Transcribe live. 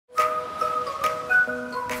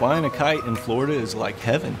Flying a kite in Florida is like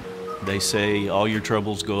heaven. They say all your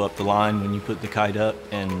troubles go up the line when you put the kite up,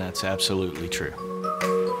 and that's absolutely true.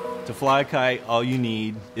 To fly a kite, all you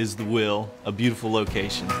need is the will, a beautiful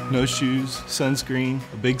location, no shoes, sunscreen,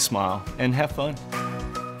 a big smile, and have fun.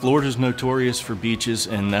 Florida's notorious for beaches,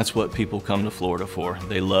 and that's what people come to Florida for.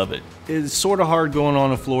 They love it. It's sort of hard going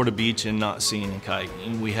on a Florida beach and not seeing a kite.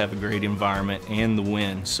 And we have a great environment and the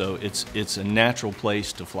wind, so it's a natural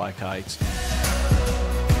place to fly kites.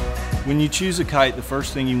 When you choose a kite, the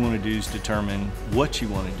first thing you want to do is determine what you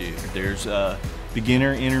want to do. There's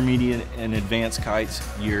beginner, intermediate, and advanced kites.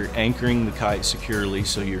 You're anchoring the kite securely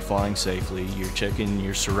so you're flying safely. You're checking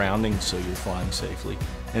your surroundings so you're flying safely.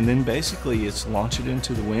 And then basically it's launch it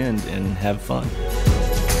into the wind and have fun.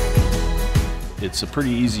 It's a pretty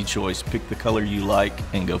easy choice. Pick the color you like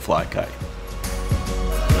and go fly a kite.